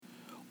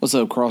What's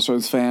up,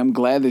 Crossroads fam?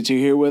 Glad that you're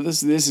here with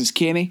us. This is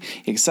Kenny.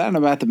 Excited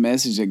about the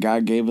message that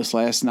God gave us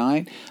last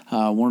night.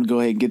 I want to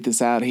go ahead and get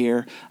this out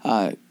here.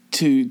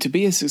 To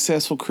be a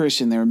successful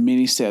Christian, there are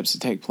many steps that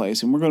take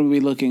place, and we're going to be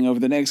looking over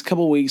the next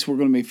couple of weeks. We're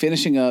going to be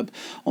finishing up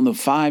on the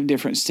 5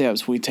 different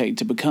steps we take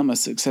to become a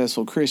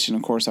successful Christian.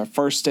 Of course, our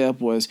first step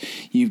was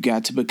you've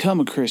got to become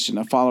a Christian,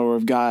 a follower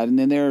of God, and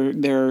then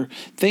there are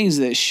things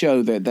that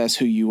show that that's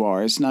who you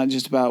are. It's not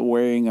just about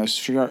wearing a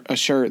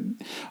shirt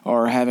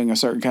or having a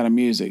certain kind of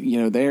music.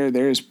 You know,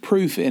 there is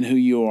proof in who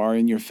you are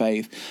in your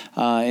faith.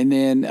 And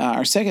then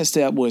our second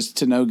step was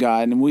to know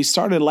God, and we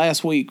started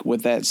last week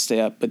with that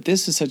step, but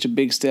this is such a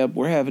big step.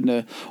 We're having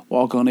to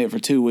walk on it for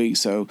 2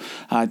 weeks. So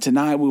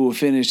tonight we will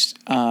finish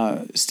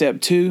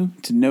step 2,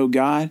 to know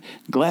God.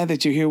 Glad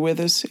that you're here with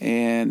us,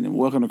 and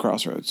welcome to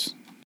Crossroads.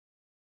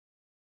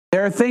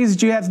 There are things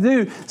that you have to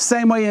do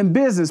same way in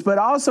business, but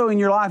also in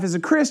your life as a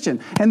Christian.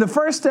 And the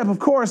first step, of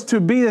course, to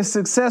be a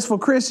successful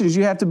Christian is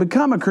you have to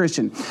become a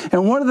Christian.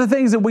 And one of the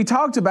things that we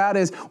talked about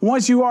is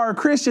once you are a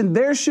Christian,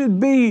 there should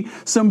be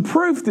some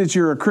proof that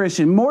you're a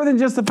Christian. More than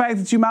just the fact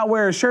that you might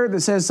wear a shirt that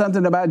says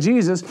something about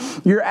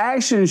Jesus, your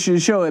actions should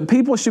show it.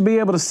 People should be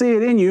able to see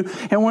it in you.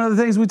 And one of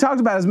the things we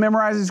talked about is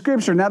memorizing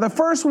Scripture. Now, the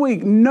first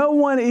week, no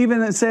one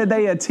even said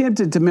they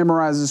attempted to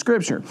memorize the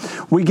Scripture.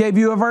 We gave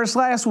you a verse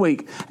last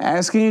week,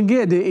 asking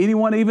again, did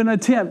anyone even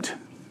attempt?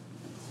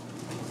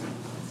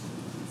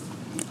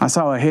 I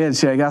saw a head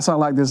shake. I saw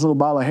like this little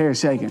ball of hair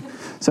shaking.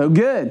 So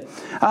good.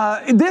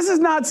 This is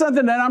not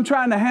something that I'm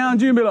trying to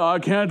hound you and be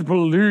like, I can't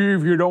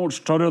believe you don't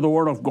study the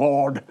Word of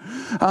God.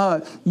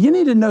 You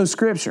need to know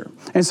Scripture.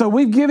 And so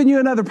we've given you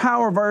another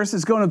power verse.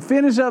 It's going to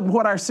finish up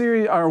what our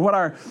series or what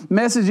our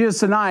message is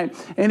tonight.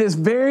 And it's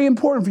very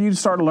important for you to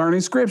start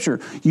learning Scripture.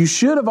 You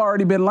should have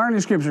already been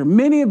learning Scripture.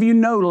 Many of you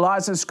know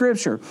lots of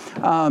Scripture.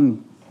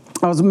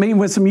 I was meeting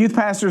with some youth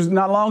pastors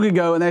not long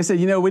ago, and they said,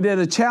 we did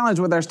a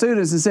challenge with our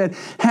students and said,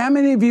 how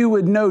many of you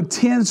would know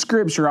 10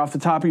 Scripture off the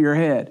top of your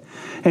head?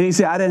 And he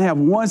said, I didn't have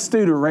one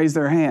student raise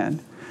their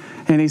hand.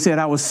 And he said,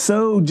 I was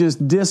so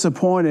just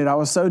disappointed. I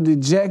was so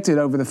dejected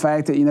over the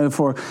fact that,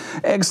 for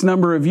X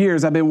number of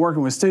years I've been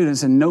working with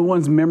students and no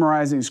one's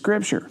memorizing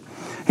Scripture.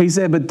 He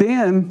said, but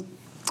then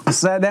I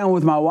sat down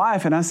with my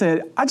wife and I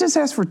said, I just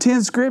asked for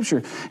 10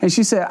 Scripture. And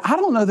she said, I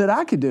don't know that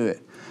I could do it.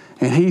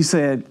 And he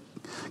said,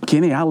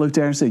 Kenny, I looked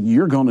at her and said,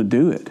 you're going to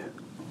do it.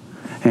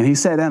 And he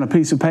sat down a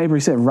piece of paper. He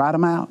said, write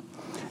them out.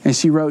 And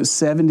she wrote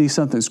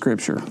 70-something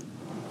Scripture.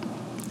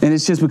 And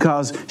it's just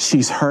because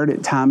she's heard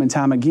it time and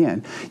time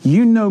again.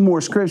 You know more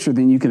Scripture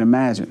than you can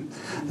imagine.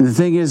 And the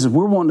thing is,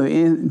 we're wanting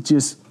to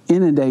just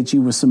inundate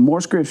you with some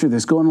more Scripture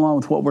that's going along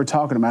with what we're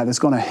talking about that's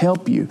going to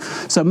help you.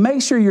 So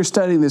make sure you're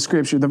studying this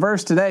Scripture. The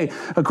verse today,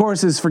 of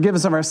course, is forgive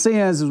us of our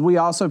sins as we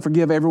also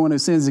forgive everyone who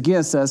sins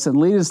against us, and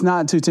lead us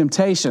not into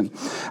temptation.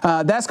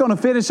 That's going to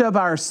finish up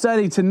our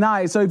study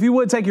tonight. So if you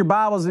would take your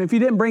Bibles, and if you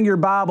didn't bring your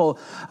Bible,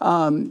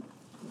 what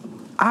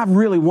I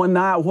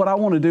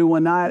want to do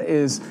one night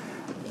is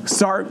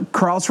start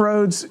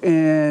Crossroads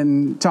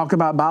and talk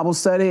about Bible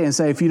study and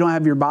say, if you don't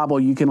have your Bible,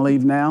 you can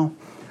leave now.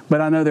 But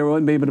I know there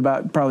wouldn't be but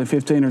about probably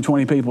 15 or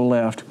 20 people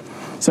left.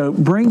 So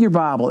bring your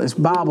Bible. It's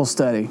Bible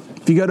study.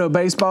 If you go to a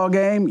baseball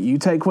game, you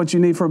take what you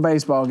need for a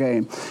baseball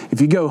game.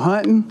 If you go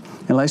hunting,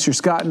 unless you're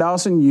Scott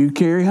Dawson, you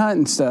carry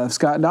hunting stuff.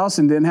 Scott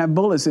Dawson didn't have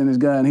bullets in his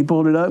gun. He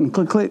pulled it up and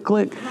click, click,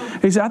 click.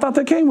 He said, I thought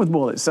they came with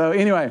bullets. So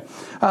anyway,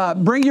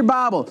 bring your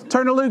Bible.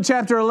 Turn to Luke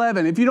chapter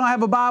 11. If you don't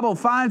have a Bible,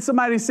 find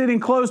somebody sitting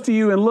close to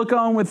you and look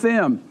on with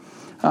them.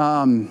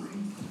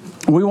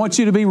 We want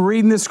you to be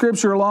reading this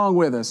Scripture along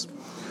with us.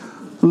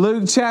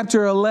 Luke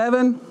chapter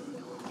 11,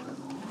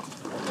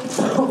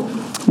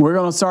 we're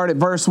going to start at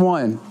verse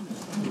 1.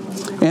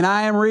 And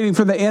I am reading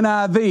from the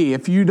NIV.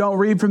 If you don't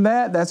read from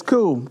that, that's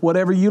cool,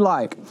 whatever you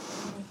like.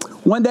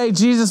 One day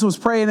Jesus was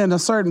praying in a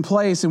certain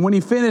place, and when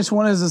he finished,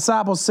 one of his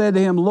disciples said to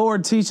him,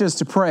 Lord, teach us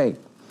to pray,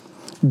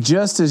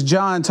 just as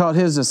John taught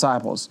his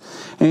disciples.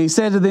 And he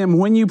said to them,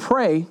 when you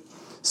pray,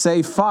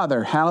 say,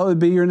 Father, hallowed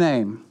be your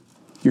name.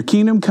 Your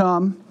kingdom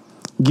come.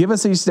 Give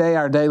us each day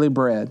our daily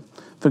bread.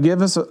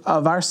 Forgive us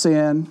of our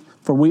sin,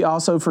 for we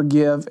also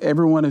forgive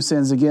everyone who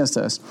sins against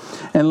us.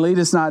 And lead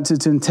us not into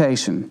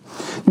temptation.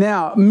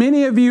 Now,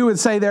 many of you would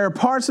say there are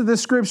parts of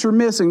this Scripture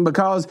missing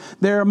because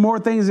there are more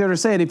things that are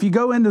said. If you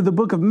go into the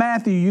book of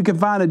Matthew, you can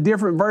find a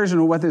different version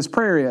of what this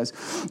prayer is.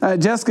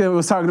 Jessica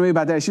was talking to me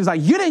about that. She was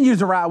like, you didn't use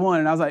the right one.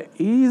 And I was like,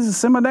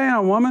 simmer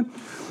down, woman.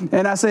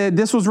 And I said,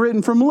 this was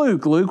written from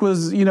Luke. Luke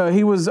was,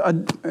 he was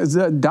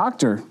a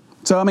doctor.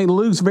 So,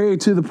 Luke's very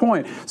to the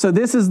point. So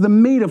this is the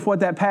meat of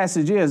what that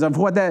passage is, of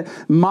what that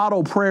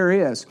model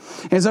prayer is.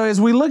 And so as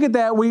we look at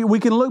that, we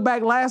can look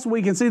back last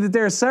week and see that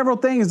there are several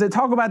things that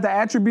talk about the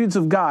attributes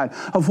of God,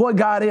 of what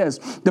God is.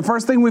 The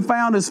first thing we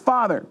found is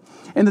Father.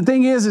 And the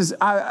thing is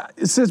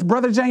since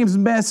Brother James'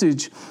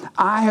 message,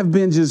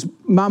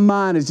 my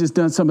mind has just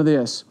done some of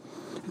this.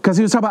 because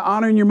he was talking about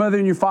honoring your mother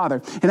and your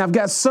father. And I've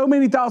got so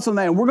many thoughts on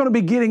that. And we're going to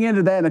be getting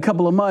into that in a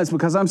couple of months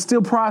because I'm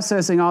still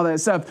processing all that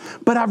stuff.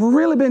 But I've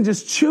really been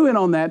just chewing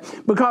on that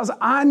because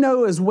I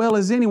know as well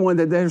as anyone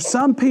that there's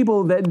some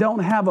people that don't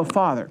have a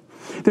father.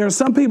 There are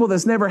some people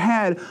that's never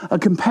had a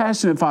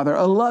compassionate father,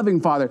 a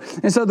loving father.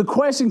 And so the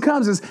question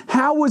comes is,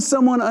 how would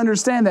someone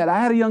understand that? I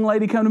had a young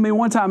lady come to me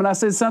one time and I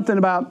said something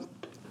about,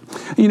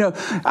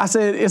 I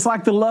said, it's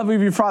like the love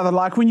of your father,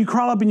 like when you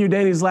crawl up in your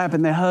daddy's lap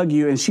and they hug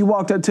you. And she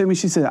walked up to me,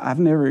 she said, I've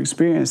never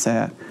experienced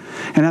that.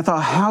 And I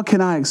thought, how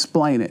can I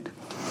explain it?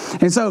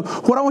 And so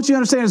what I want you to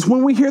understand is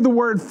when we hear the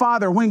word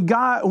father, when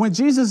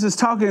Jesus is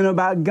talking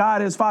about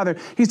God as Father,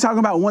 he's talking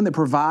about one that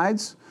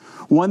provides,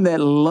 one that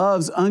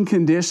loves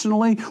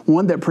unconditionally,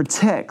 one that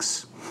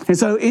protects. And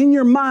so in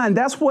your mind,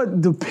 that's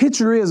what the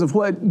picture is of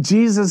what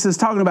Jesus is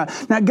talking about.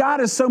 Now,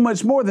 God is so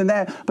much more than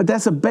that, but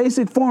that's a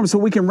basic form so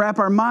we can wrap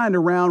our mind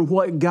around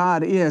what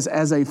God is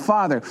as a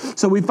father.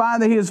 So we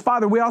find that he is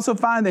Father. We also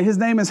find that his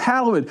name is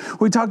hallowed.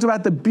 We talked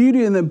about the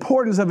beauty and the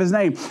importance of his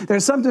name.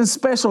 There's something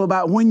special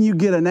about when you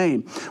get a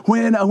name.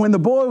 When the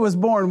boy was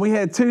born, we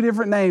had two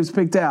different names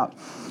picked out.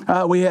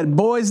 We had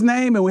boy's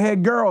name and we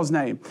had girl's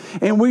name.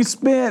 And we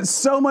spent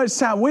so much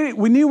time.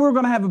 We knew we were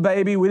going to have a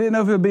baby. We didn't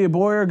know if it would be a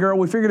boy or a girl.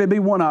 We figured it'd be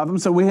one of them.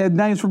 So we had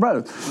names for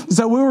both.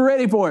 So we were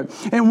ready for it.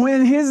 And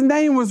when his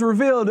name was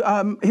revealed,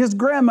 his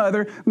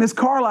grandmother, Miss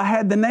Carla,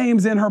 had the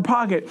names in her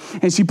pocket.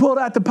 And she pulled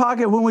out the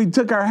pocket when we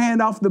took our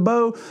hand off the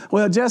bow.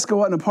 Well, Jessica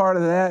wasn't a part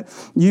of that.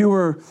 You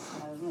were...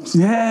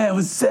 Yeah,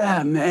 what's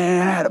up,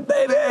 man? I had a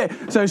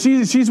baby. So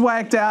she's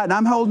whacked out and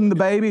I'm holding the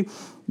baby.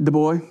 The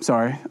boy,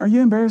 sorry. Are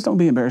you embarrassed? Don't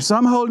be embarrassed. So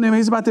I'm holding him.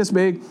 He's about this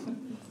big.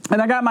 And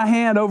I got my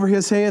hand over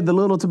his head, the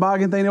little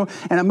toboggan thing.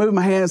 And I move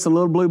my hand. It's a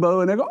little blue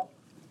bow. And they go,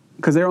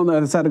 because they're on the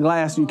other side of the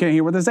glass. And you can't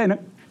hear what they're saying.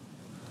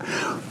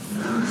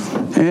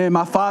 And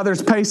my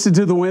father's pasted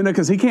to the window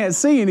because he can't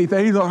see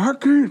anything. He's like, I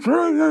can't see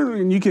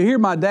anything. And you can hear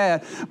my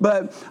dad.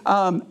 But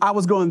I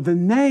was going, the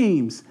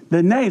names.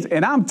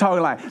 And I'm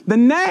talking like, the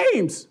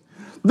names.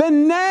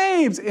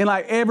 And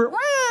like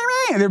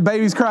and their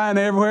babies crying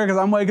everywhere because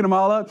I'm waking them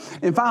all up.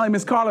 And finally,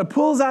 Miss Carla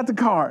pulls out the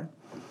card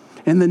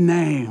and the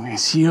name. And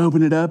she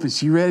opened it up and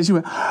she read it. She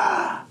went,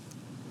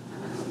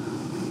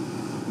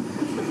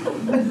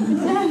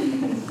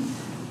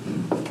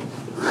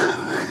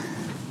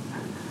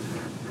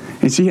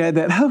 and she had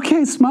that,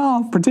 okay,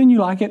 smile, pretend you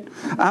like it.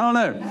 I don't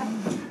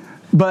know.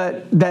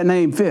 But that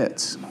name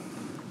fits.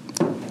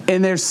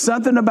 And there's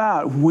something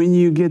about when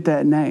you get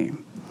that name.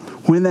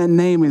 When that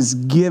name is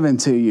given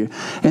to you.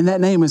 And that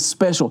name is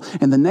special.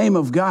 And the name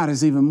of God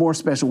is even more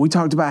special. We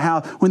talked about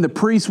how when the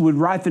priests would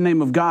write the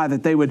name of God,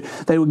 that they would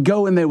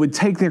go and they would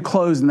take their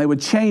clothes and they would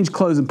change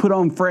clothes and put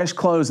on fresh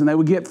clothes and they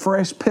would get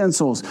fresh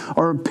pencils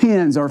or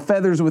pens or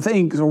feathers with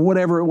inks or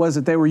whatever it was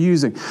that they were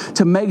using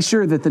to make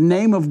sure that the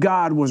name of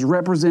God was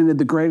represented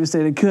the greatest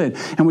that it could.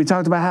 And we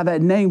talked about how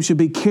that name should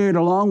be carried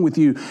along with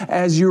you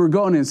as you were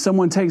going. And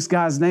someone takes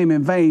God's name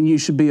in vain, you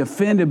should be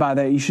offended by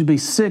that. You should be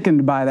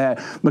sickened by that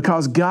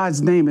because God's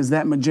name is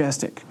that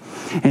majestic.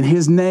 And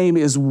his name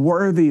is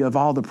worthy of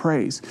all the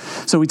praise.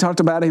 So we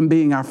talked about him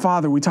being our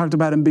Father. We talked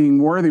about him being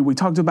worthy. We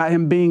talked about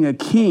him being a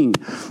king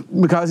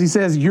because he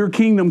says, your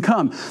kingdom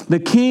come. The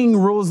king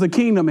rules the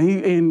kingdom.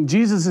 And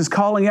Jesus is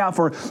calling out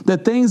for the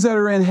things that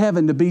are in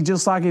heaven to be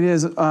just like it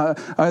is,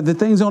 the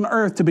things on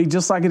earth to be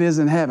just like it is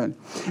in heaven.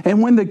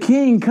 And when the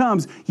king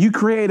comes, you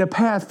create a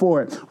path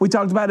for it. We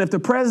talked about if the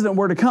president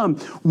were to come,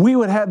 we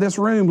would have this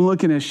room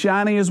looking as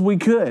shiny as we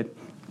could.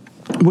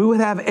 We would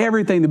have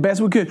everything the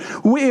best we could.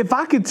 If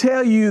I could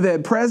tell you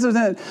that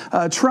President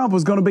Trump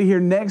was going to be here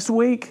next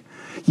week,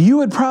 you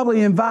would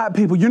probably invite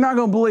people. You're not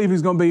going to believe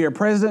he's going to be here.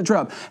 President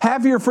Trump.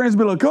 Half of your friends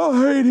would be like, oh,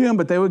 I hate him,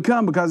 but they would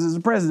come because he's the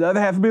president. The other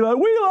half would be like,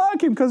 we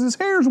like him because his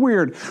hair's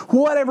weird.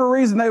 Whatever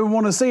reason they would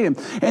want to see him.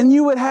 And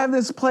you would have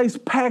this place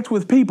packed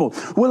with people.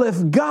 Well,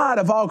 if God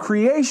of all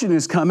creation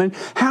is coming,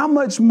 how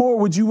much more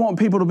would you want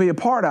people to be a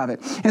part of it?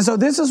 And so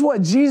this is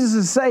what Jesus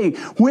is saying.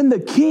 When the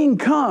King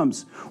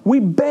comes, we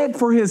beg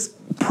for his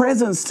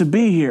presence to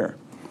be here.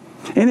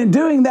 And in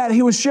doing that,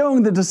 he was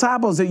showing the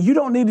disciples that you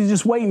don't need to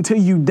just wait until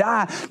you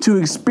die to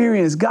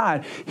experience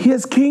God.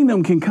 His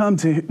kingdom can come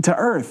to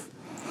earth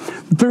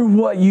through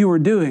what you are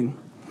doing.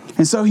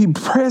 And so he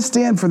pressed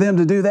in for them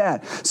to do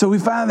that. So we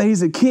find that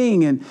he's a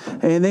king. And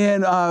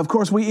then, of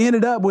course, we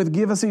ended up with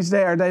give us each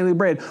day our daily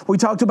bread. We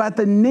talked about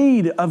the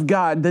need of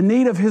God, the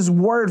need of his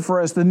word for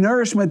us, the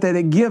nourishment that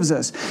it gives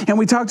us. And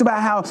we talked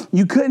about how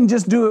you couldn't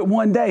just do it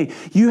one day.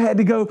 You had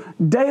to go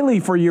daily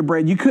for your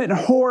bread. You couldn't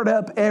hoard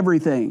up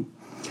everything.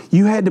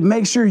 You had to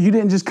make sure you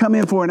didn't just come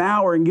in for an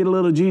hour and get a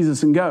little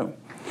Jesus and go.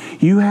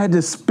 You had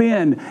to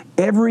spend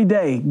every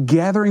day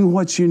gathering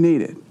what you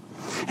needed.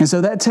 And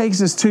so that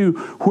takes us to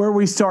where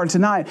we start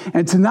tonight.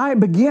 And tonight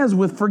begins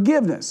with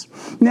forgiveness.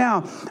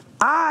 Now,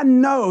 I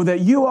know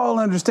that you all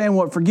understand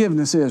what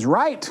forgiveness is,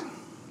 right?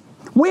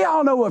 We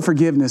all know what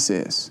forgiveness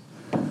is.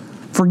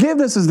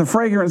 Forgiveness is the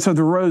fragrance of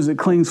the rose that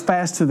clings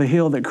fast to the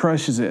heel that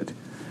crushes it.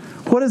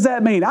 What does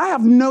that mean? I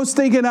have no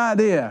stinking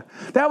idea.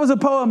 That was a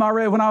poem I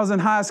read when I was in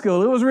high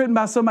school. It was written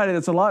by somebody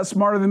that's a lot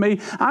smarter than me.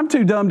 I'm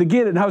too dumb to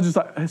get it. And I was just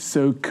like, that's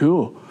so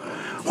cool.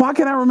 Why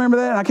can't I remember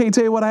that? I can't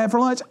tell you what I had for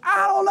lunch.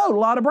 I don't know. A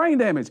lot of brain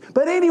damage.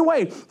 But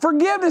anyway,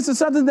 forgiveness is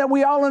something that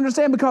we all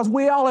understand because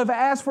we all have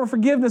asked for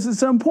forgiveness at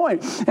some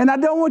point. And I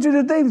don't want you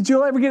to think that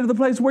you'll ever get to the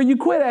place where you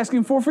quit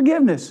asking for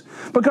forgiveness,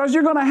 because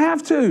you're going to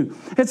have to.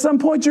 At some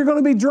point, you're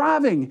going to be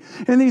driving,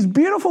 and these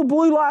beautiful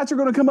blue lights are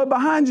going to come up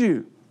behind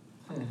you.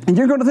 And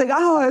you're going to think,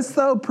 oh, it's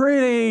so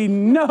pretty.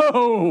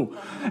 No.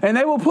 And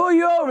they will pull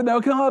you over.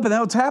 They'll come up and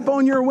they'll tap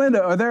on your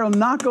window, or they'll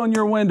knock on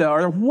your window,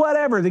 or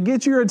whatever to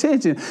get your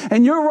attention.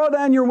 And you'll roll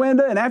down your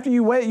window, and after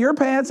you wet your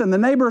pants and the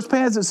neighbor's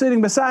pants that's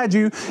sitting beside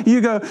you,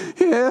 you go,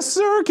 yes,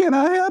 sir, can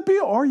I help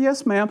you? Or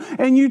yes, ma'am.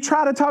 And you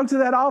try to talk to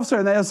that officer,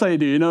 and they'll say,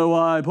 do you know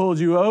why I pulled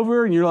you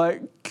over? And you're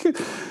like,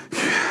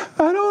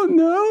 I don't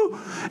know.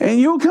 And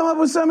you'll come up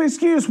with some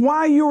excuse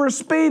why you were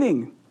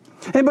speeding.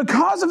 And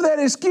because of that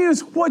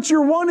excuse, what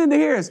you're wanting to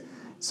hear is,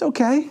 it's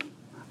okay.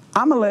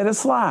 I'm going to let it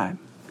slide.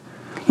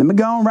 Let me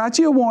go and write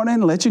you a warning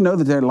and let you know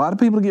that there are a lot of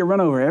people that get run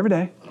over every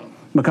day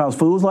because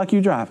fools like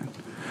you driving.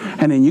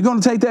 And then you're going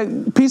to take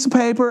that piece of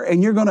paper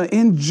and you're going to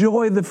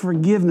enjoy the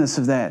forgiveness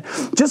of that.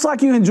 Just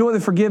like you enjoy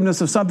the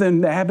forgiveness of something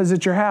that happens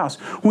at your house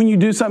when you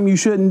do something you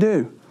shouldn't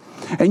do.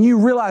 And you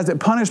realize that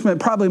punishment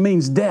probably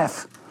means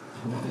death.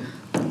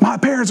 My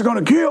parents are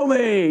going to kill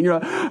me. And you're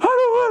like, I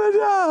don't want to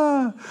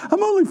die.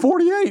 I'm only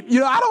 48.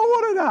 I don't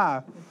want to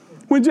die.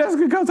 When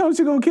Jessica comes home,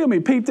 she's going to kill me.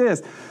 Peep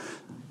this.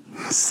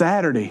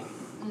 Saturday,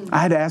 I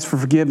had to ask for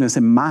forgiveness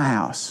in my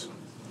house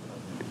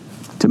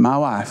to my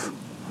wife.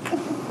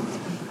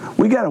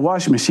 We got a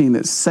washing machine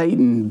that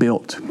Satan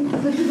built.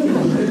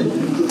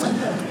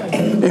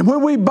 And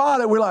when we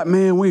bought it, we're like,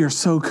 man, we are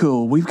so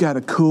cool. We've got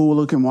a cool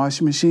looking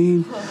washing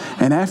machine.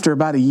 And after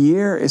about a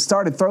year, it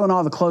started throwing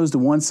all the clothes to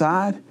one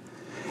side.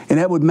 And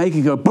that would make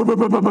it go boom, boom,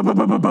 boom, boom, boom,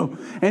 boom, boom,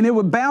 boom. And it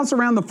would bounce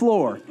around the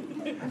floor.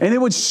 And it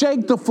would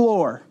shake the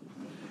floor.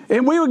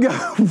 And we would go,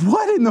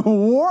 what in the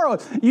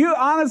world?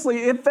 Honestly,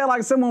 it felt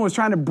like someone was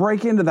trying to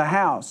break into the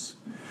house.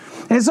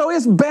 And so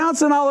it's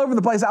bouncing all over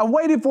the place. I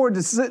waited for it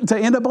to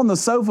end up on the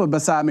sofa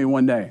beside me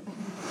one day.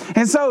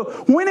 And so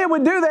when it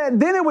would do that,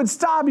 then it would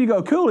stop. You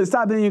go, cool, it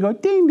stopped. Then you go,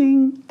 ding,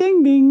 ding,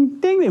 ding, ding,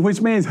 ding, ding,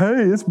 which means,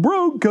 hey, it's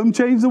broke. Come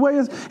change the way it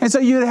is. And so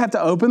you'd have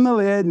to open the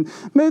lid and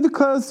move the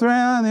clothes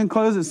around and then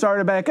close it, start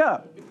it back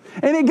up.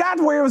 And it got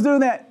to where it was doing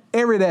that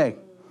every day.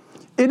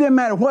 It didn't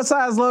matter what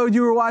size load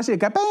you were washing. It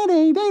got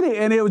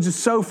and it was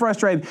just so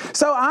frustrating.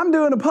 So I'm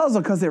doing a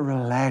puzzle because it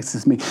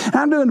relaxes me.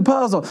 I'm doing the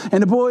puzzle,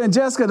 and the boy and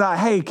Jessica are like,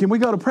 hey, can we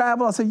go to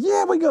Prattville? I said,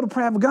 yeah, we go to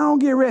Prattville. Go on,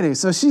 get ready.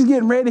 So she's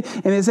getting ready,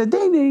 and it said,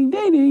 ding, ding,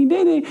 ding, ding,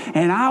 ding, ding.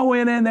 And I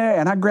went in there,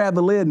 and I grabbed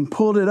the lid and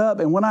pulled it up.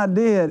 And when I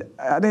did,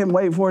 I didn't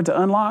wait for it to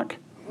unlock.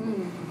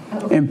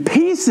 And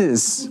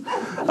pieces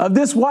of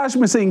this washing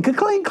machine,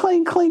 clink,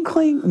 clink, clink,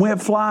 clink,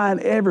 went flying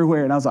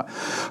everywhere. And I was like,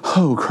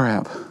 oh,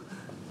 crap.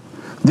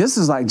 This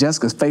is like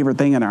Jessica's favorite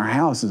thing in our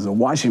house is a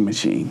washing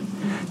machine.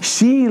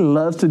 She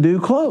loves to do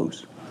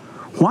clothes.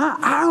 Why?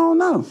 I don't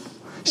know.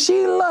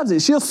 She loves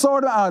it. She'll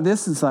sort of,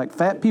 this is like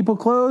fat people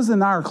clothes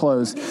and our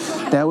clothes.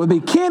 That would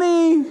be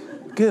Kenny.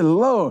 Good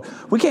Lord.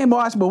 We can't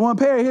wash but one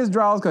pair of his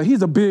drawers because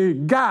he's a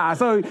big guy.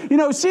 So,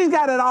 she's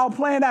got it all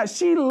planned out.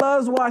 She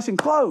loves washing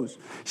clothes.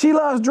 She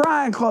loves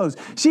drying clothes.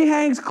 She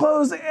hangs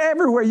clothes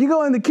everywhere. You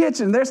go in the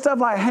kitchen, there's stuff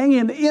like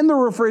hanging in the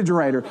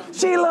refrigerator.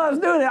 She loves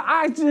doing it.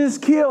 I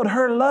just killed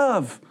her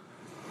love.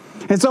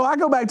 And so I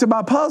go back to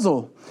my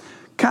puzzle,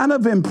 kind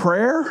of in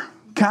prayer,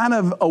 kind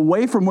of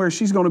away from where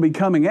she's going to be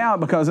coming out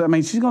because,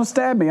 she's going to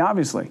stab me,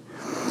 obviously.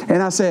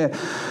 And I said,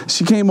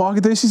 she came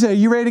walking through. She said,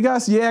 you ready to go? I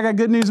said, yeah, I got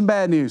good news and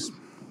bad news.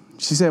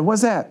 She said,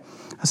 what's that?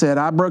 I said,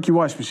 I broke your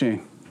washing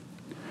machine.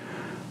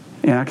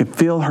 And I could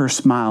feel her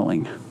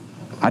smiling.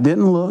 I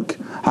didn't look.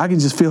 I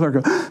could just feel her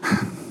go.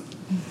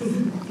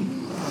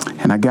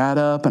 And I got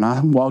up and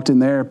I walked in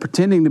there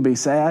pretending to be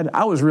sad.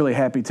 I was really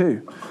happy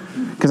too.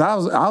 Because I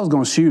was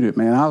going to shoot it,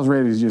 man. I was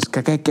ready to just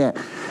cat.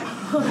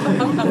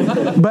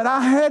 But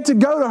I had to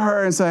go to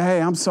her and say,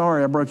 hey, I'm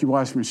sorry I broke your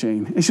washing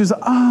machine. And she was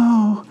like,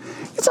 oh,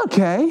 it's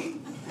okay.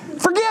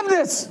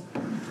 Forgiveness.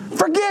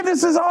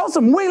 Forgiveness is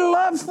awesome. We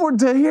love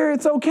to hear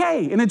it's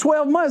okay. And in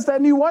 12 months,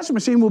 that new washing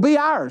machine will be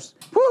ours.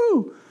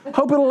 Woo!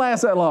 Hope it'll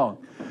last that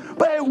long.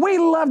 But we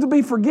love to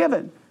be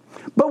forgiven.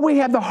 But we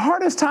have the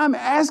hardest time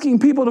asking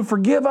people to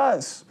forgive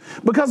us.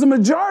 Because the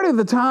majority of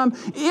the time,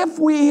 if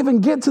we even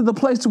get to the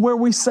place where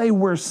we say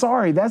we're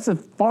sorry, that's as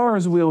far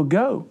as we'll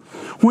go.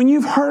 When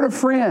you've hurt a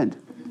friend,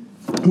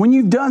 when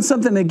you've done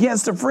something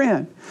against a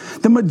friend,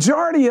 the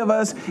majority of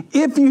us,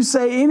 if you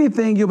say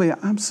anything, you'll be,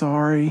 I'm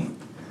sorry.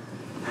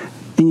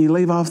 And you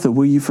leave off the,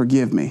 will you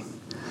forgive me?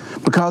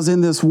 Because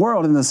in this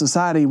world, in the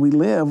society we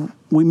live,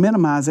 we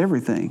minimize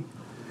everything.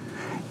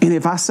 And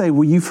if I say,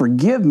 will you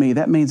forgive me,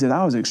 that means that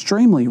I was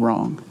extremely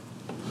wrong.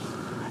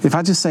 If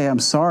I just say, I'm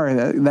sorry,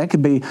 that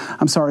could be,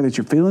 I'm sorry that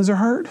your feelings are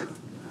hurt.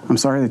 I'm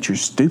sorry that you're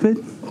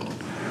stupid.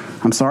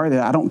 I'm sorry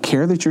that I don't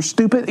care that you're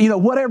stupid.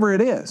 Whatever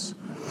it is.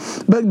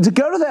 But to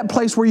go to that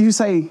place where you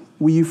say,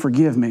 will you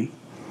forgive me?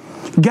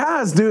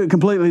 Guys do it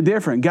completely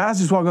different. Guys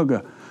just walk up and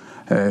go,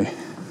 hey.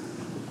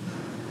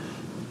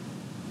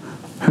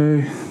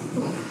 Hey.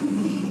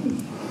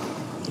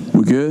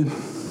 We good?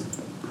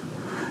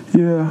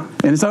 Yeah.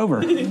 And it's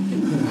over.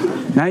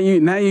 Now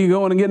you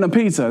going and getting a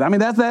pizza. I mean,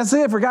 that's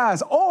it for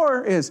guys.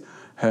 Or it's,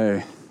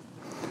 hey,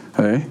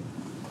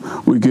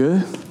 we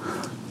good?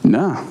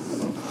 No.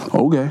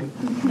 Okay.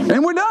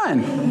 And we're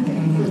done.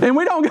 And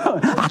we don't go,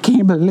 I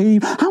can't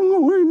believe I'm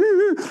going to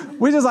do it.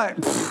 We're just like,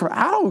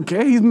 I don't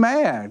care. He's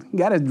mad.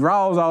 Got his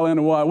drawers all in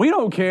the water. We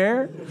don't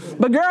care.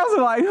 But girls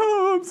are like,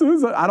 oh, I'm so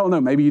sorry. I don't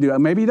know. Maybe you do.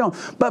 Maybe you don't.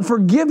 But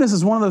forgiveness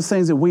is one of those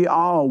things that we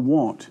all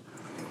want.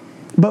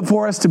 But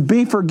for us to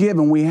be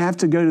forgiven, we have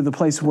to go to the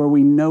place where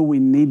we know we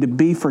need to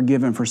be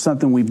forgiven for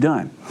something we've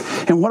done.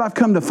 And what I've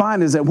come to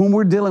find is that when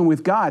we're dealing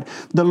with God,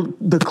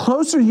 the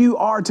closer you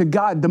are to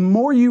God, the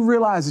more you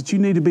realize that you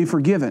need to be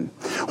forgiven.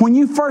 When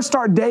you first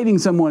start dating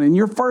someone and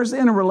you're first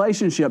in a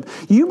relationship,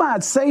 you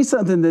might say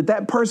something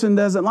that person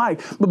doesn't like.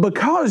 But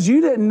because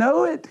you didn't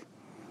know it,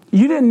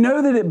 you didn't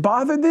know that it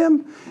bothered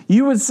them,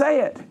 you would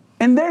say it.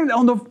 And then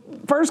on the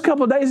first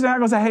couple of days, they're not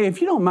going to say, hey, if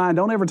you don't mind,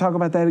 don't ever talk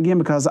about that again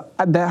because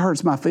that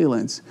hurts my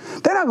feelings.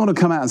 They're not going to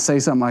come out and say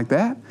something like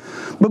that.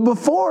 But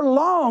before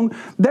long,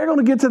 they're going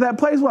to get to that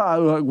place where,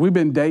 look, we've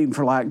been dating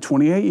for like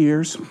 28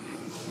 years.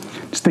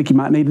 Just think you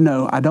might need to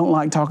know, I don't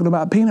like talking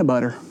about peanut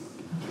butter.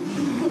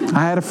 I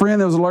had a friend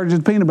that was allergic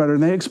to peanut butter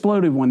and they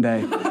exploded one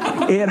day.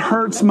 It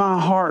hurts my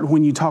heart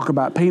when you talk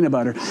about peanut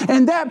butter.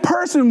 And that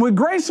person would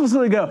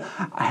graciously go,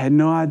 I had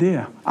no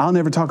idea. I'll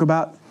never talk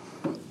about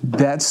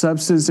that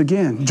substance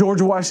again.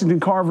 George Washington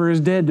Carver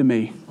is dead to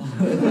me.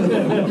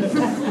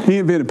 He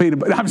invented peanut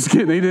butter. I'm just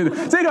kidding. He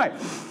didn't. So anyway,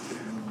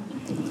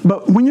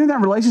 but when you're in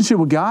that relationship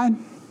with God,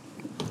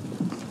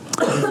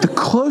 the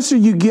closer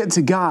you get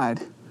to God,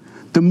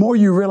 the more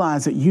you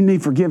realize that you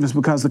need forgiveness,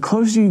 because the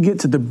closer you get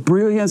to the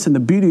brilliance and the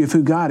beauty of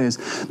who God is,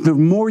 the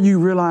more you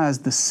realize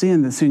the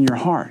sin that's in your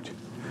heart.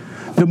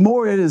 The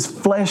more it is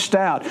fleshed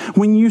out.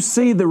 When you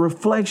see the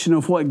reflection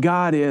of what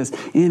God is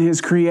in His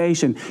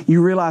creation,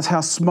 you realize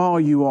how small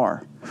you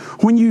are.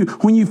 When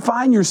you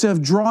find yourself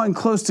drawing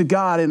close to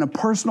God in a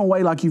personal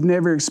way like you've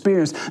never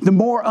experienced, the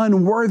more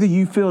unworthy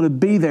you feel to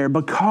be there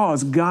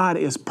because God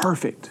is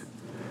perfect.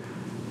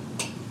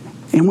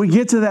 And we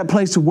get to that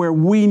place where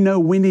we know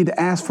we need to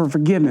ask for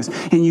forgiveness.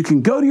 And you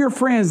can go to your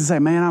friends and say,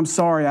 man, I'm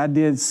sorry I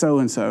did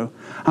so-and-so.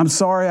 I'm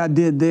sorry I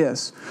did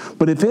this.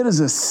 But if it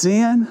is a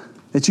sin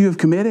that you have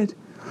committed,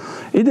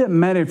 it doesn't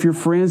matter if your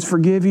friends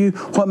forgive you.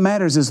 What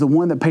matters is the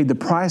one that paid the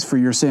price for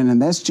your sin,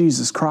 and that's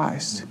Jesus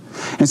Christ.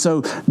 And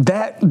so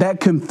that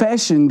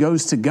confession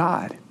goes to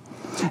God.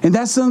 And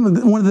that's one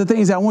of the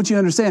things I want you to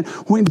understand.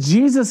 When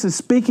Jesus is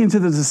speaking to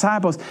the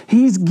disciples,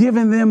 He's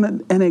giving them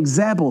an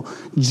example.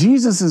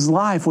 Jesus'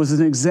 life was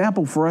an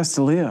example for us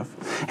to live.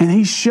 And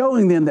He's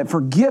showing them that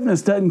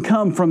forgiveness doesn't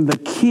come from the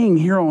king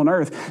here on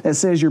earth that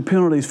says your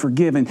penalty is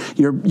forgiven,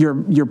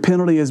 your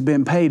penalty has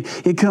been paid.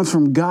 It comes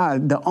from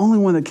God, the only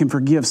one that can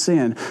forgive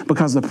sin,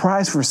 because the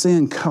price for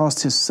sin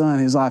cost His Son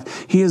His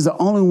life. He is the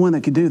only one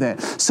that can do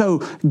that. So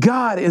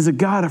God is a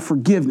God of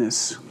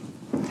forgiveness.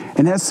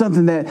 And that's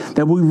something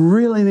that we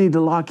really need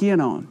to lock in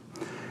on.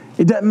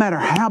 It doesn't matter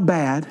how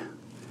bad,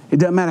 it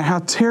doesn't matter how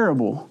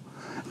terrible,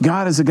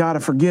 God is a God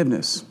of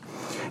forgiveness.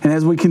 And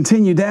as we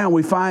continue down,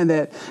 we find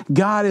that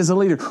God is a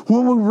leader.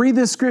 When we read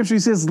this scripture,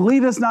 He says,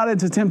 lead us not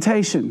into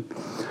temptation.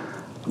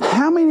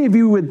 How many of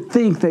you would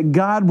think that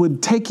God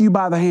would take you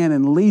by the hand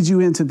and lead you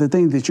into the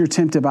thing that you're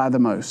tempted by the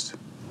most?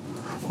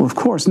 Well, of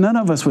course, none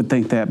of us would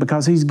think that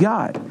because He's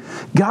God.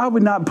 God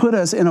would not put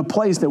us in a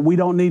place that we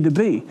don't need to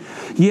be.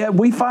 Yet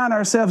we find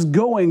ourselves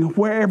going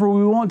wherever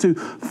we want to,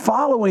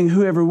 following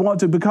whoever we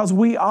want to, because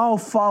we all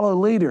follow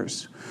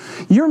leaders.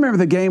 You remember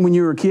the game when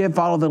you were a kid,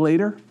 Follow the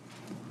Leader?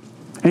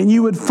 And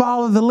you would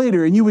follow the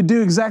leader and you would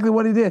do exactly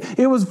what he did.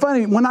 It was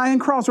funny. When I in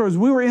Crossroads,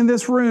 we were in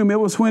this room. It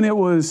was when it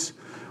was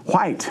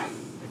white.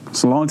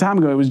 It's a long time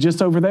ago. It was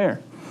just over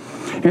there.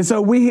 And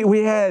so we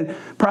had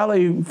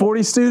probably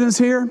 40 students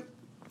here.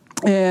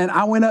 And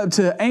I went up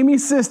to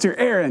Amy's sister,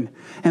 Erin,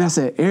 and I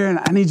said, Erin,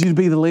 I need you to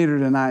be the leader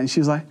tonight. And she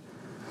was like,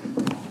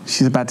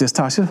 she's about this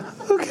tall. She said,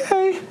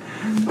 okay,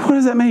 what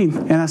does that mean?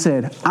 And I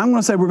said, I'm going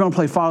to say we're going to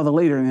play Follow the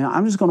Leader, and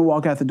I'm just going to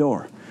walk out the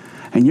door.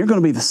 And you're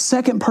going to be the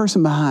second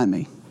person behind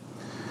me.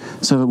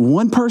 So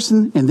one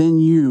person, and then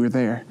you are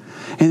there.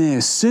 And then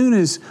as soon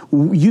as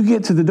you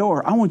get to the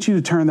door, I want you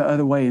to turn the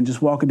other way and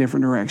just walk a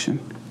different direction.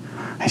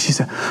 And she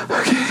said,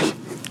 okay.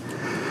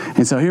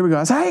 And so here we go.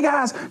 I said, hey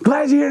guys,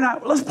 glad you're here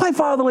tonight. Let's play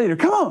Follow the Leader.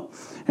 Come on.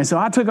 And so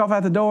I took off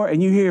out the door,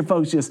 and you hear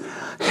folks just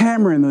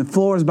hammering the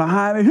floors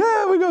behind me.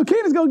 Yeah, we go.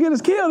 Kenny's going to get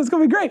us killed. It's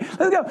going to be great.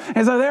 Let's go.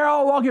 And so they're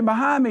all walking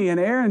behind me, and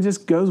Erin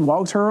just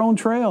walks her own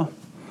trail.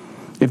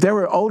 If there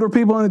were older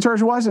people in the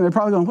church watching, they're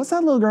probably going, what's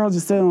that little girl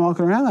just standing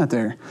walking around out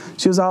there?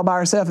 She was all by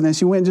herself, and then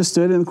she went and just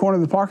stood in the corner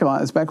of the parking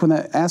lot. It's back when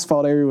that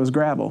asphalt area was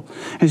gravel.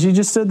 And she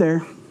just stood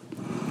there.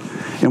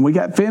 And we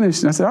got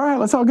finished, and I said, all right,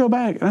 let's all go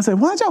back. And I said,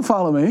 why'd y'all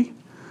follow me?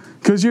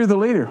 Because you're the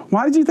leader.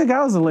 Why did you think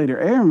I was the leader?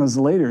 Erin was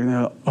the leader. And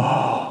they're like,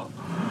 oh,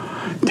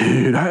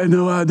 dude, I had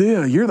no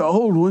idea. You're the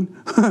old one.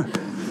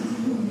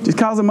 Just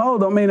because I'm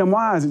old don't mean I'm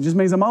wise. It just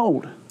means I'm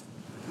old.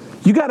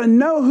 You got to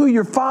know who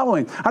you're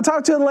following. I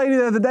talked to a lady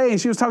the other day, and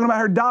she was talking about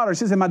her daughter.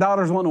 She said, my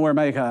daughter's wanting to wear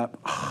makeup.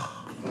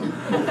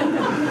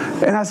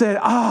 And I said,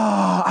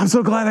 I'm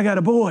so glad I got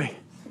a boy.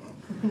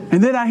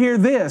 And then I hear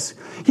this.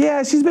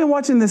 Yeah, she's been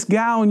watching this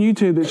guy on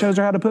YouTube that shows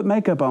her how to put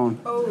makeup on.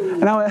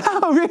 And I went,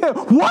 yeah,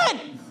 what?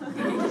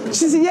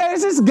 She said, yeah,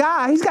 it's this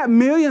guy. He's got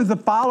millions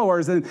of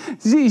followers, and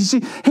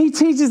he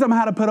teaches them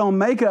how to put on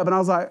makeup. And I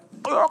was like,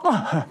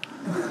 ugh.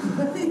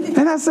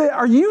 And I said,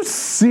 are you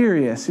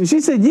serious? And she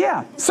said,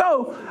 yeah.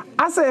 So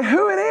I said,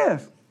 who it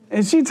is?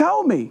 And she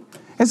told me.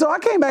 And so I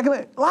came back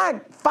and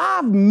like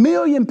 5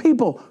 million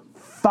people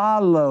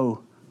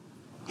follow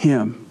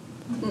him.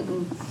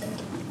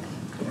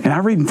 And I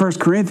read in 1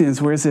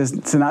 Corinthians where it says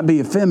to not be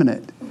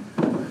effeminate.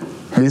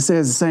 And it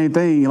says the same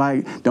thing,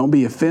 like don't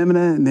be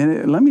effeminate. And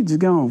then let me just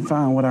go and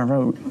find what I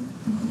wrote.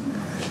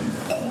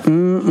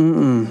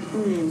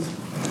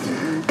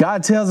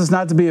 God tells us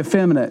not to be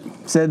effeminate,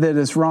 said that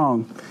it's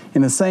wrong.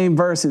 In the same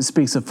verse, it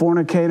speaks of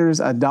fornicators,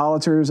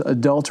 idolaters,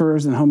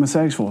 adulterers, and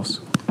homosexuals.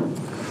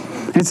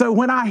 And so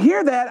when I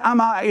hear that,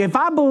 if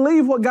I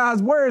believe what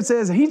God's word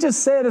says, he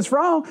just said it's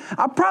wrong,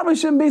 I probably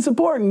shouldn't be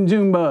supporting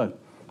Junebug,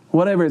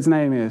 whatever its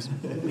name is.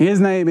 His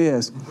name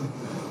is.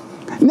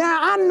 Now,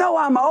 I know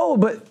I'm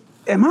old, but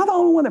am I the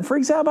only one that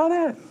freaks out by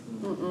that?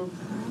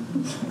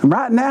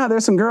 Right now,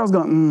 there's some girls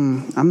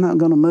going, I'm not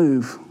going to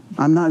move.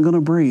 I'm not going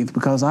to breathe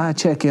because I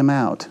check him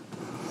out.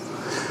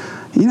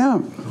 You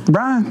know,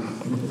 Brian,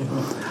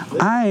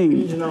 I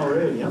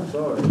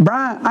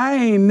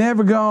ain't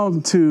never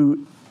gone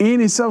to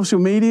any social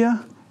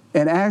media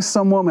and asked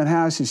some woman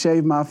how I should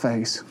shave my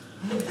face.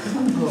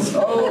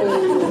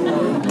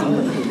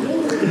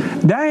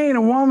 There ain't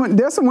a woman,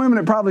 there's some women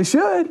that probably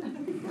should.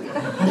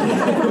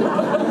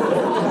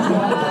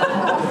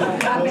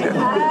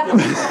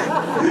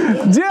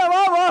 Jim,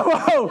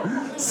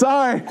 whoa.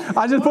 Sorry,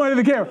 I just pointed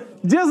at the camera.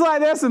 Just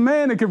like there's some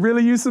man that could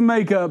really use some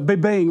makeup,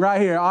 bing, right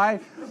here, all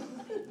right?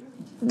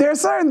 There are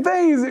certain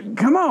things that,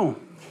 come on.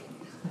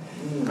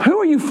 Who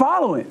are you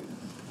following?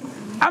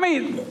 I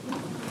mean,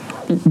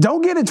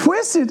 don't get it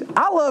twisted.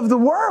 I love the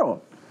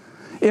world.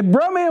 If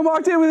bro man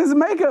walked in with his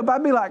makeup,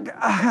 I'd be like,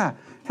 have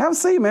a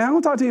seat, man. I'm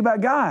going to talk to you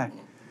about God.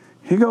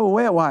 Here go a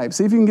wet wipe.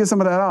 See if you can get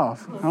some of that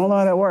off. I don't know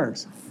how that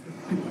works.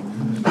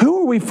 Who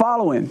are we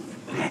following?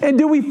 And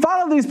do we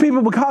follow these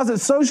people because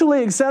it's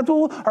socially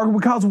acceptable or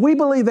because we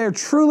believe they're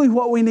truly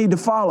what we need to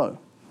follow?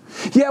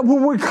 Yeah,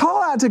 when we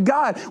call out to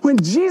God, when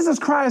Jesus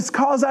Christ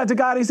calls out to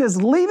God, he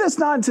says, lead us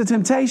not into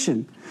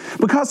temptation,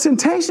 because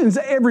temptation is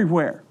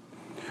everywhere.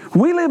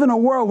 We live in a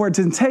world where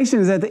temptation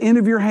is at the end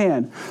of your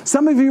hand.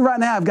 Some of you right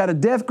now have got a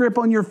death grip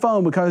on your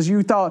phone because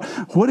you thought,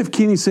 what if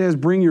Kenny says,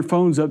 bring your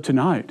phones up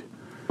tonight?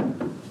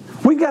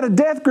 We've got a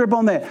death grip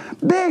on that.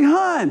 Big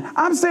Hun,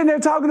 I'm sitting there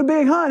talking to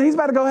Big Hun. He's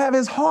about to go have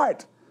his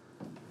heart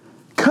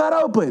cut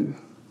open.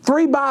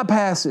 3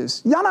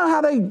 bypasses. Y'all know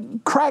how they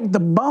crack the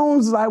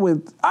bones like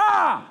with,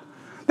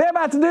 they're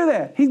about to do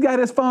that. He's got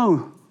his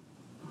phone.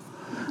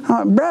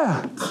 I'm like,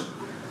 bruh,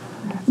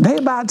 they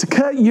about to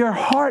cut your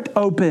heart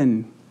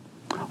open.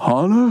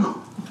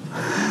 Hello?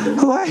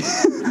 Like,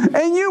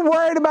 and you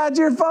worried about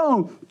your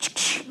phone.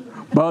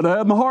 About to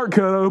have my heart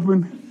cut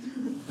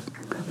open.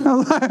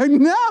 I'm like,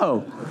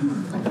 no.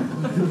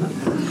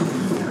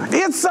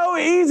 It's so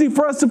easy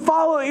for us to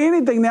follow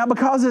anything now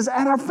because it's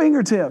at our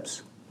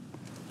fingertips.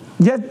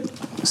 Yet,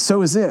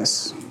 so is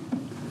this.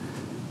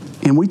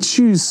 And we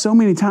choose so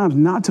many times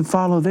not to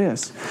follow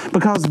this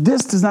because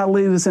this does not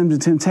lead us into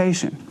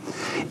temptation.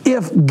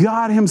 If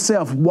God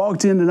himself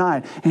walked in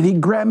tonight and he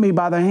grabbed me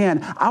by the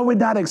hand, I would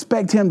not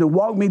expect him to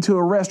walk me to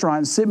a restaurant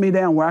and sit me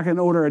down where I can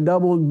order a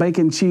double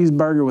bacon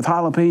cheeseburger with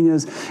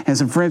jalapenos and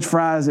some French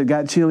fries that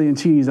got chili and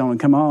cheese on it.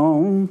 Come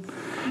on.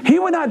 He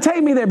would not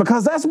take me there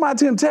because that's my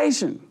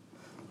temptation.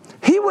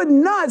 He would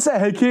not say,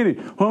 hey, Kenny,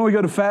 why don't we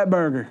go to Fat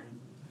Burger?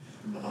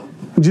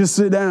 Just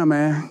sit down,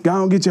 man.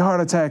 Go and get your heart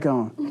attack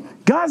on.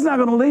 God's not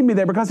going to lead me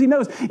there because he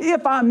knows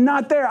if I'm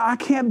not there, I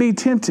can't be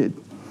tempted.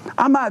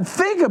 I might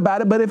think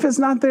about it, but if it's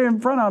not there in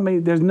front of me,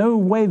 there's no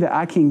way that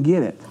I can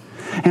get it.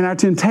 And our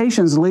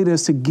temptations lead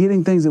us to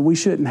getting things that we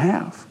shouldn't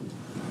have.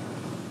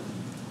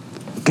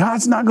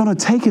 God's not going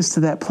to take us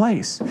to that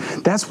place.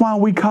 That's why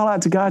we call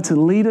out to God to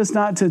lead us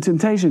not to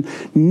temptation,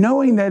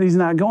 knowing that he's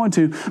not going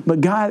to.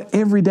 But God,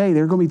 every day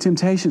there are going to be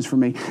temptations for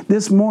me.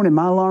 This morning,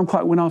 my alarm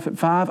clock went off at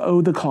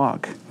 5:00 the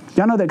clock.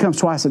 Y'all know that comes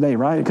twice a day,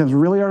 right? It comes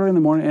really early in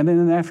the morning and then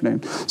in the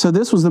afternoon. So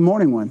this was the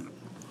morning one.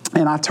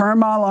 And I turned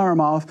my alarm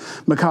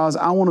off because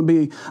I want to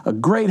be a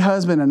great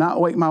husband and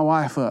not wake my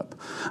wife up.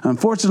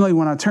 Unfortunately,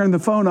 when I turned the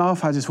phone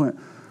off, I just went,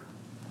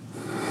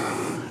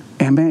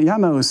 and man, y'all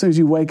know as soon as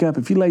you wake up,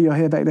 if you lay your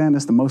head back down,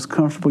 it's the most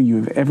comfortable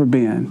you've ever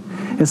been.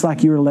 It's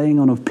like you're laying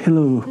on a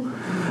pillow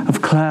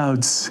of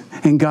clouds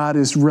and God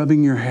is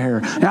rubbing your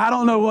hair. Now, I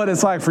don't know what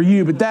it's like for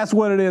you, but that's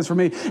what it is for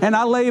me. And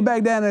I lay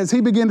back down, and as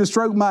he began to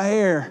stroke my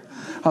hair,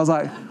 I was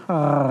like,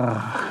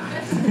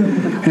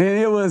 and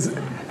it was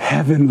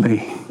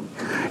heavenly.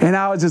 And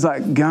I was just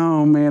like, go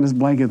on, man, this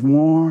blanket's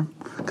warm.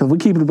 Because we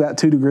keep it about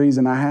 2 degrees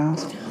in our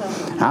house.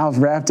 I was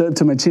wrapped up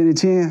to my chinny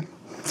chin.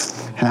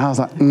 And I was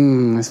like,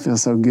 this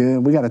feels so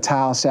good. We got a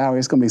tile shower.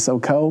 It's going to be so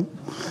cold.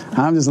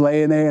 I'm just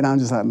laying there, and I'm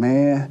just like,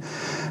 man,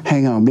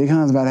 hang on. Big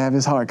Hun's about to have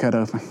his heart cut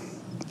open.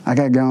 I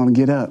got to go on and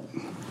get up.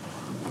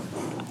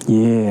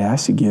 Yeah, I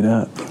should get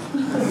up.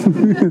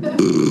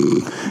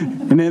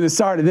 And then it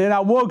started. Then I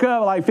woke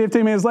up like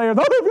 15 minutes later.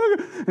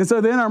 And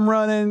so then I'm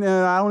running,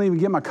 and I don't even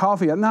get my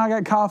coffee. No, I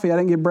got coffee. I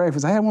didn't get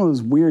breakfast. I had one of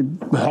those weird...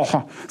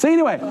 So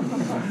anyway,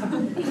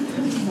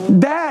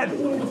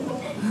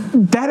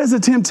 that is a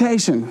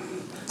temptation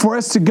for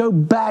us to go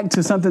back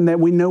to something that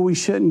we know we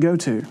shouldn't go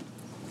to.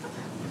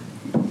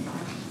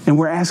 And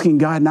we're asking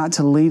God not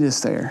to lead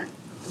us there.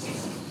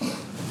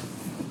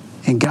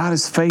 And God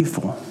is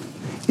faithful.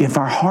 If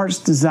our heart's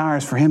desire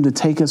is for Him to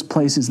take us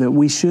places that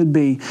we should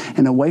be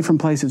and away from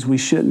places we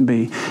shouldn't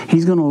be,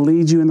 He's going to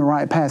lead you in the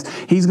right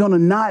path. He's going to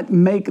not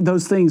make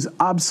those things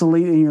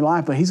obsolete in your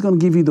life, but He's going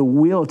to give you the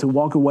will to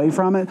walk away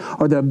from it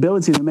or the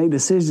ability to make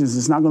decisions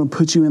that's not going to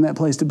put you in that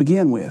place to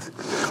begin with.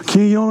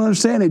 Okay, you don't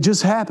understand. It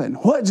just happened.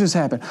 What just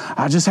happened?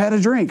 I just had a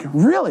drink.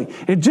 Really?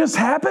 It just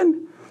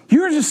happened?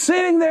 You were just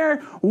sitting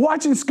there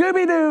watching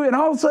Scooby-Doo and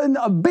all of a sudden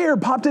a beer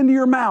popped into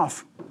your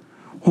mouth.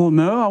 Well,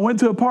 no, I went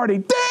to a party.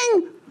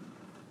 Ding!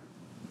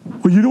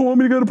 Well, you don't want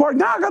me to go to parties?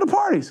 No, I go to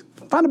parties.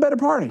 Find a better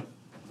party.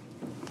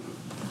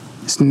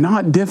 It's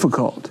not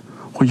difficult.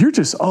 Well, you're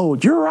just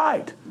old. You're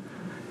right.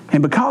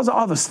 And because of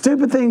all the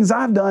stupid things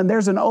I've done,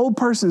 there's an old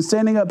person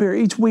standing up here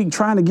each week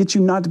trying to get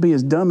you not to be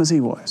as dumb as he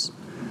was.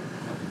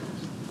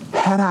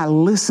 Had I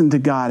listened to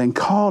God and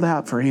called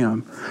out for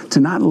Him to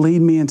not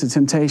lead me into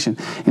temptation,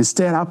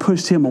 instead I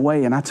pushed Him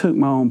away and I took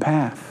my own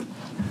path.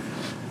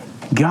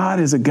 God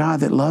is a God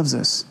that loves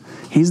us.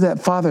 He's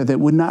that Father that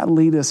would not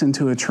lead us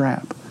into a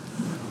trap.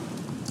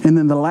 And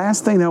then the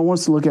last thing that I want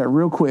us to look at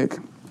real quick,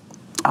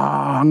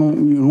 I'm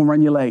going to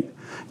run you late.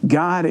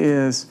 God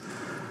is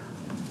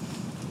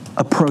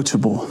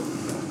approachable.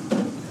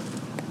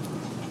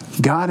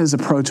 God is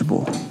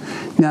approachable.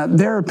 Now,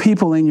 there are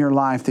people in your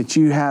life that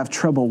you have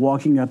trouble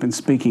walking up and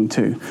speaking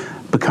to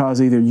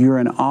because either you're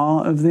in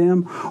awe of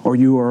them or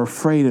you are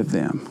afraid of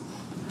them.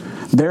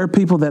 There are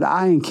people that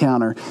I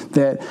encounter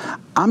that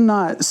I'm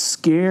not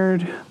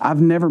scared. I've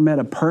never met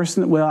a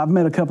person. Well, I've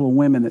met a couple of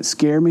women that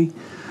scare me,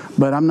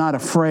 but I'm not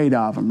afraid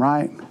of them,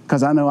 right?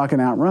 Because I know I can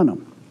outrun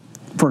them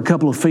for a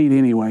couple of feet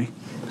anyway.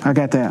 I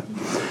got that.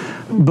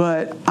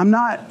 But I'm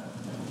not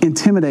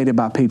intimidated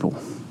by people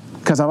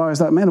because I've always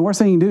thought, man, the worst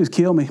thing you can do is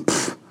kill me.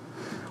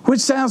 Which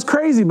sounds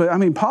crazy, but I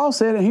mean, Paul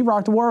said it, he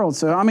rocked the world.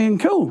 So, I mean,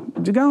 cool,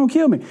 you're going to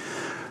kill me.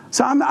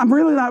 So I'm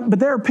really not, but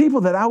there are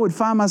people that I would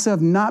find myself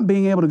not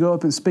being able to go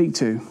up and speak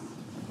to.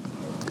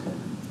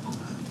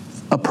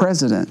 A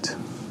president,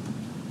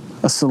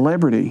 a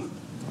celebrity,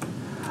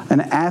 an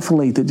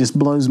athlete that just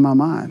blows my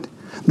mind.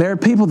 There are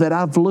people that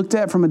I've looked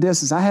at from a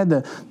distance. I had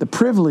the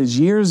privilege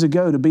years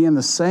ago to be in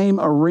the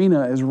same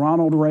arena as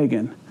Ronald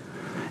Reagan.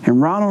 And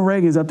Ronald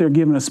Reagan's up there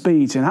giving a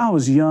speech, and I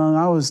was young.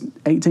 I was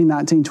 18,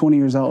 19, 20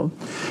 years old.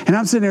 And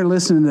I'm sitting there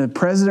listening to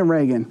President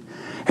Reagan,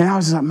 and I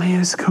was just like,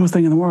 man, it's the coolest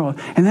thing in the world.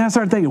 And then I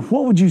started thinking,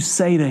 what would you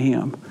say to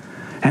him?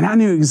 And I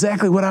knew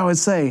exactly what I would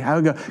say. I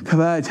would go,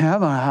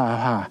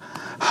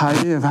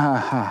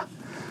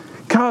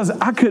 because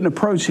I couldn't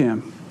approach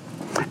Him.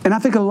 And I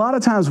think a lot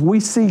of times we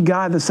see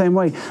God the same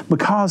way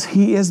because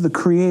He is the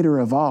creator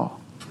of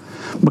all.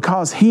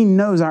 Because He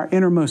knows our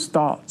innermost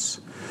thoughts.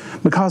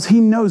 Because He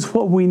knows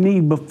what we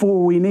need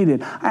before we need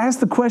it. I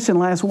asked the question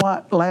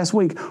last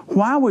week,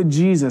 why would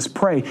Jesus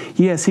pray?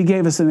 Yes, He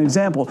gave us an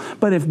example.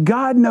 But if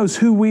God knows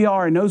who we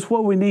are and knows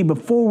what we need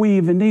before we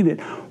even need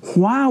it,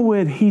 why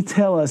would He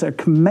tell us or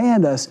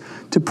command us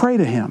to pray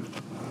to Him?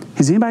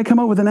 Has anybody come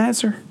up with an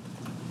answer?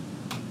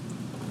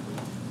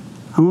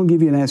 I'm going to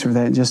give you an answer for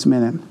that in just a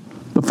minute.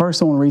 But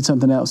first I want to read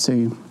something else to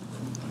you.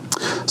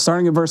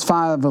 Starting at verse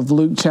 5 of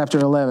Luke chapter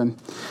 11.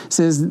 It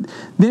says,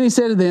 then He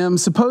said to them,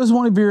 suppose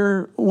one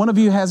of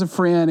you has a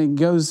friend and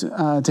goes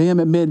to him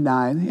at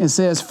midnight and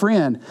says,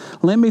 friend,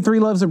 lend me 3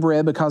 loaves of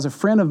bread because a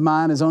friend of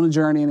mine is on a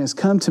journey and has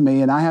come to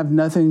me and I have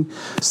nothing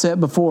to set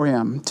before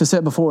him.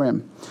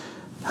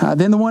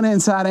 Then the one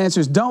inside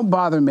answers, don't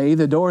bother me.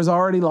 The door is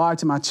already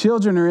locked and my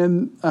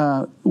children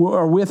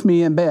are with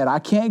me in bed. I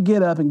can't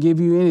get up and give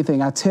you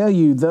anything. I tell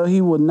you, though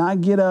he will not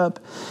get up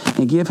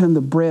and give him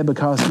the bread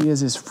because he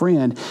is his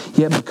friend,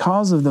 yet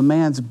because of the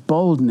man's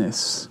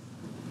boldness,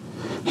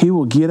 he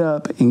will get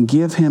up and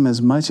give him as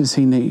much as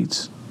he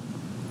needs.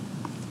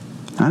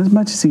 Not as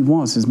much as he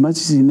wants, as much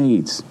as he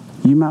needs.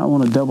 You might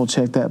want to double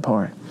check that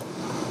part.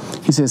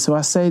 He says, so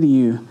I say to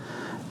you,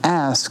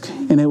 ask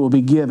and it will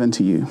be given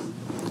to you.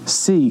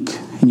 Seek,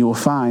 and you will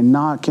find.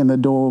 Knock, and the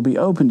door will be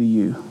open to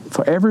you.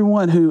 For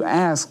everyone who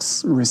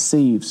asks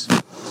receives.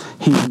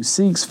 He who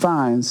seeks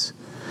finds.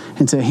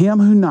 And to him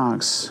who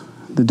knocks,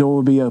 the door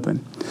will be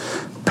open.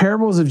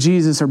 Parables of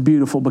Jesus are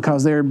beautiful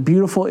because they're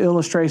beautiful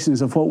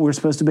illustrations of what we're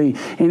supposed to be.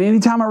 And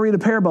anytime I read a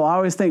parable, I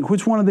always think,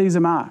 which one of these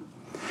am I?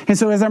 And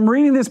so as I'm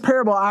reading this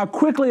parable, I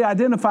quickly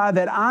identify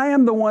that I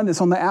am the one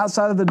that's on the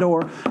outside of the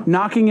door,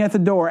 knocking at the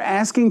door,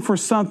 asking for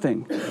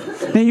something.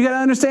 Now you got to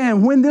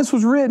understand, when this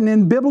was written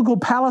in biblical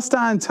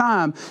Palestine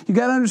time, you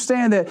got to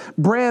understand that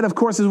bread, of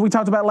course, as we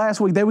talked about last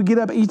week, they would get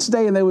up each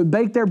day and they would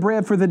bake their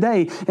bread for the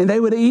day, and they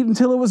would eat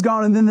until it was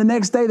gone, and then the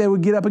next day they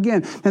would get up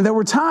again. And there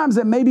were times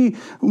that maybe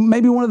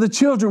one of the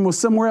children was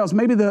somewhere else.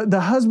 Maybe the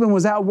husband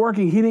was out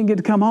working. He didn't get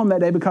to come home that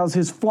day because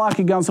his flock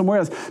had gone somewhere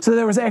else. So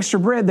there was extra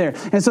bread there.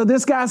 And so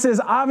this guy says,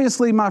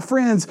 obviously my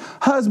friend's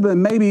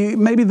husband,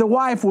 maybe the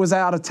wife was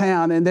out of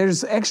town and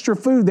there's extra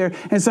food there.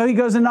 And so he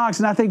goes and knocks,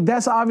 and I think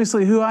that's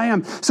obviously who I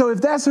am. So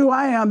if that's who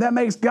I am, that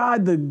makes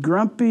God the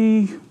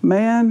grumpy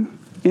man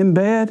in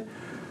bed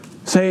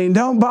saying,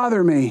 don't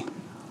bother me.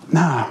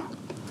 No.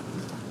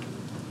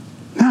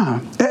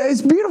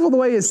 It's beautiful the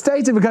way it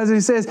states it, because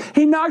he says,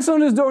 he knocks on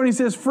his door and he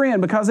says,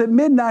 friend, because at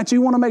midnight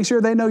you want to make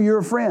sure they know you're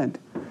a friend.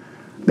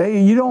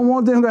 You don't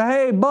want them to go,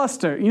 hey,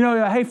 Buster,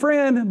 hey,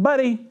 friend,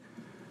 buddy,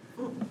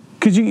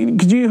 could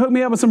you hook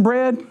me up with some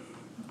bread?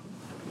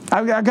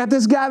 I got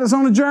this guy that's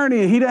on a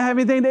journey and he doesn't have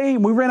anything to eat.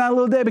 We ran out of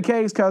Little Debbie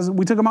cakes because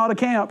we took them all to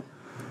camp,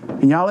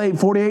 and y'all ate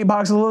 48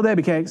 boxes of Little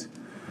Debbie cakes.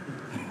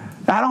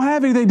 I don't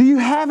have anything. Do you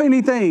have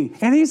anything?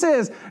 And he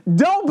says,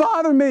 don't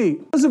bother me.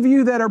 Those of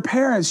you that are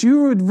parents,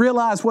 you would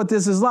realize what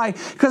this is like.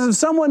 Because if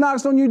someone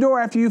knocks on your door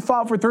after you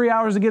fought for 3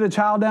 hours to get a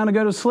child down to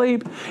go to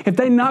sleep, if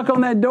they knock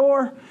on that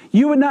door,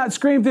 you would not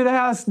scream through the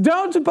house,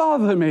 don't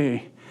bother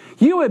me.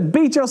 You would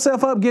beat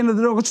yourself up, get into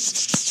the door, go,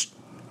 shh.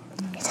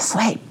 He's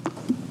asleep.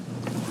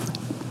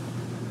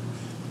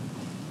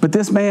 But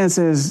this man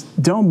says,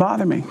 don't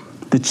bother me.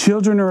 The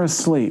children are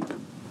asleep.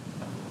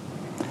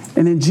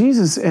 And then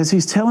Jesus, as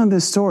he's telling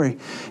this story,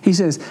 he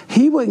says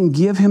he wouldn't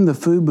give him the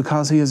food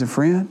because he is a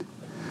friend,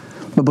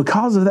 but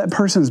because of that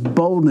person's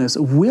boldness,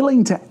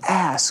 willing to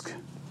ask,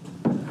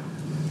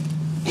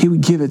 he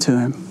would give it to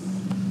him.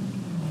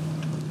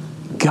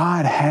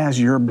 God has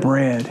your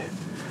bread,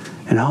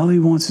 and all he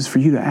wants is for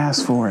you to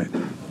ask for it.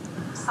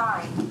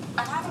 Sorry,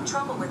 I'm having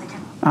trouble with it.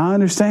 I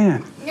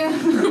understand.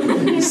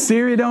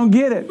 Siri don't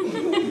get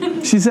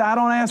it. She said, I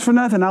don't ask for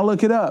nothing. I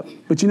look it up.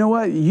 But you know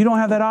what? You don't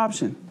have that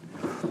option.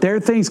 There are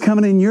things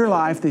coming in your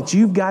life that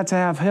you've got to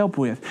have help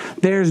with.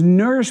 There's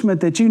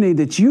nourishment that you need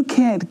that you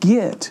can't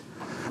get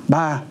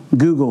by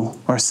Google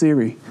or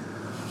Siri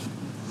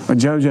or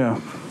JoJo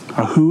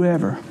or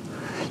whoever.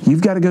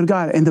 You've got to go to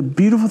God. And the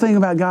beautiful thing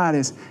about God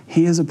is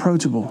he is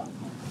approachable.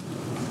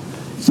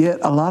 Yet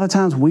a lot of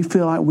times we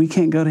feel like we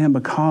can't go to him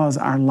because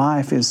our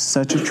life is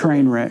such a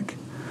train wreck.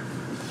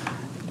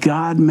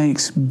 God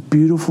makes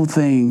beautiful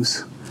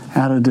things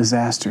out of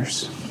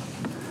disasters.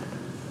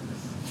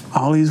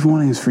 All he's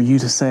wanting is for you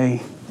to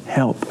say,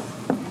 help.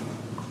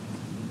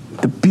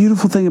 The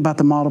beautiful thing about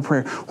the model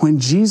prayer, when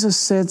Jesus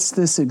sets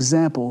this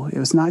example, it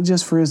was not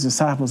just for his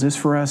disciples, it's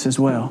for us as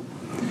well.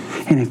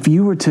 And if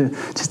you were to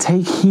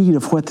take heed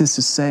of what this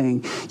is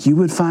saying, you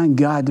would find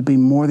God to be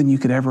more than you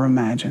could ever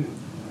imagine.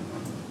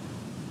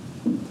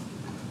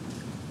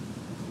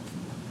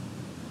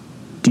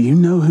 Do you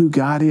know who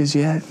God is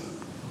yet?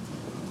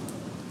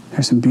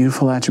 There's some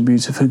beautiful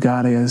attributes of who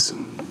God is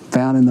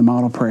found in the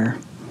model prayer.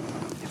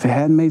 If it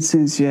hadn't made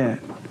sense yet,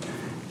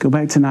 go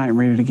back tonight and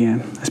read it again.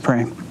 Let's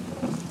pray.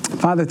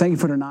 Father, thank you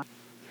for tonight.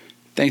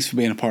 Thanks for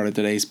being a part of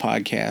today's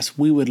podcast.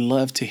 We would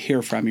love to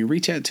hear from you.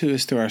 Reach out to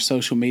us through our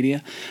social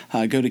media.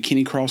 Go to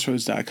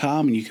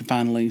KennyCrossroads.com and you can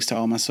find links to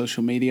all my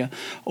social media.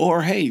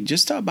 Or, hey,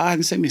 just stop by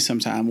and see me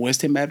sometime.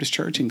 West End Baptist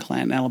Church in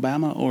Clanton,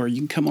 Alabama. Or you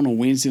can come on a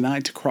Wednesday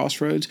night to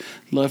Crossroads.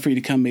 Love for you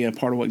to come be a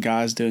part of what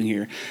God's doing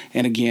here.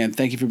 And again,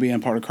 thank you for being a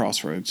part of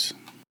Crossroads.